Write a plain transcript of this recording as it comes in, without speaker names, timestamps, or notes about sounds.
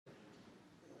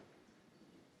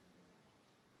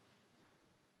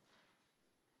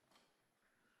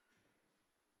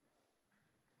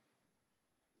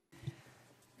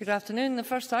Good afternoon. The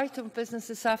first item of business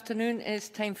this afternoon is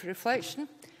time for reflection.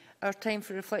 Our time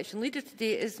for reflection leader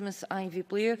today is Ms Ivy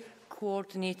Blair,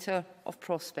 Coordinator of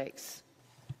Prospects.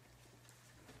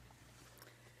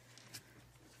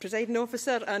 Presiding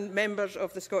Officer and members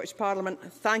of the Scottish Parliament,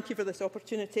 thank you for this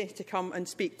opportunity to come and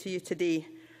speak to you today.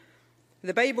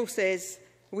 The Bible says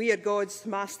we are God's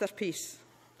masterpiece.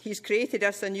 He's created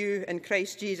us anew in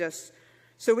Christ Jesus,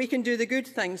 so we can do the good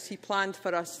things He planned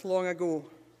for us long ago.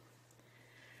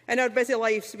 In our busy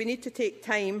lives, we need to take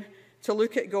time to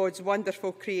look at God's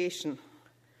wonderful creation.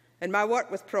 In my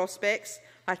work with Prospects,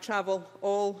 I travel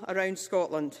all around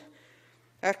Scotland.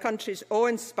 Our country is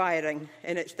awe-inspiring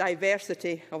in its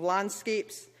diversity of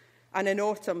landscapes, and in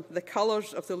autumn, the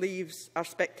colours of the leaves are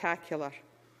spectacular.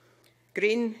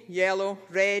 Green, yellow,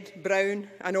 red, brown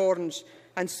and orange,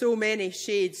 and so many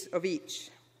shades of each.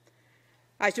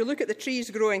 As you look at the trees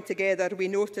growing together, we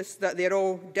notice that they're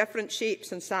all different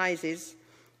shapes and sizes,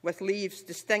 with leaves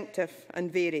distinctive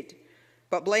and varied,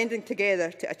 but blending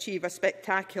together to achieve a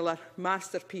spectacular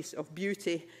masterpiece of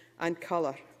beauty and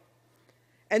colour.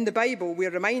 In the Bible, we're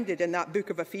reminded in that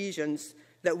book of Ephesians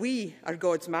that we are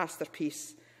God's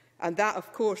masterpiece, and that,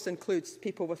 of course, includes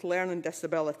people with learning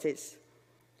disabilities.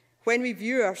 When we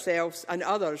view ourselves and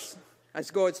others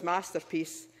as God's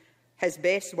masterpiece, His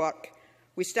best work,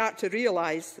 we start to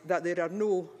realise that there are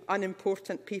no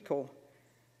unimportant people.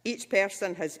 Each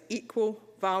person has equal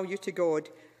value to God,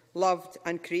 loved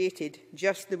and created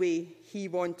just the way He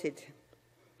wanted.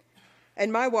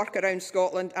 In my work around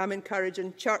Scotland, I'm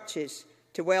encouraging churches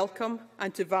to welcome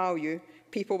and to value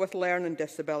people with learning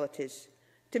disabilities,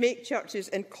 to make churches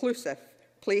inclusive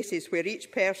places where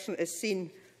each person is seen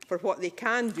for what they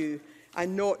can do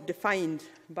and not defined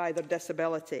by their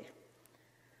disability.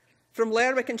 From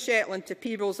Lerwick and Shetland to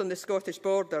Peebles on the Scottish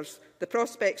borders, the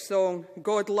Prospects song,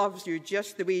 "God loves you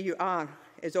just the way you are,"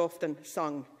 is often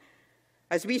sung.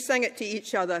 As we sing it to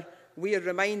each other, we are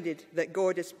reminded that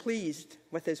God is pleased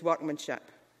with His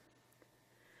workmanship.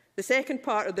 The second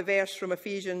part of the verse from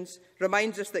Ephesians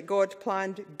reminds us that God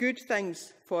planned good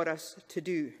things for us to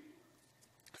do,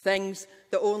 things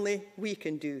that only we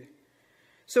can do.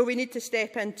 So we need to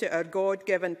step into our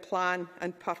God-given plan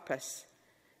and purpose.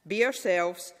 Be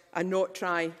ourselves and not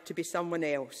try to be someone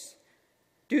else.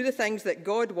 Do the things that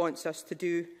God wants us to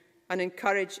do and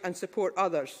encourage and support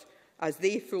others as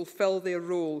they fulfil their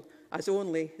role as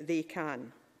only they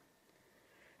can.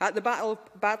 At the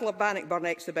Battle of Bannockburn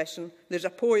exhibition, there's a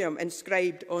poem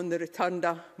inscribed on the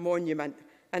Rotunda monument,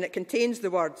 and it contains the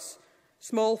words,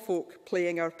 "Small folk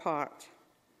playing our part."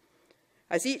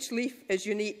 As each leaf is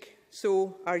unique,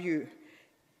 so are you.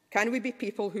 Can we be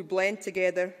people who blend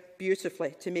together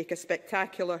beautifully to make a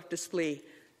spectacular display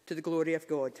to the glory of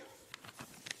God?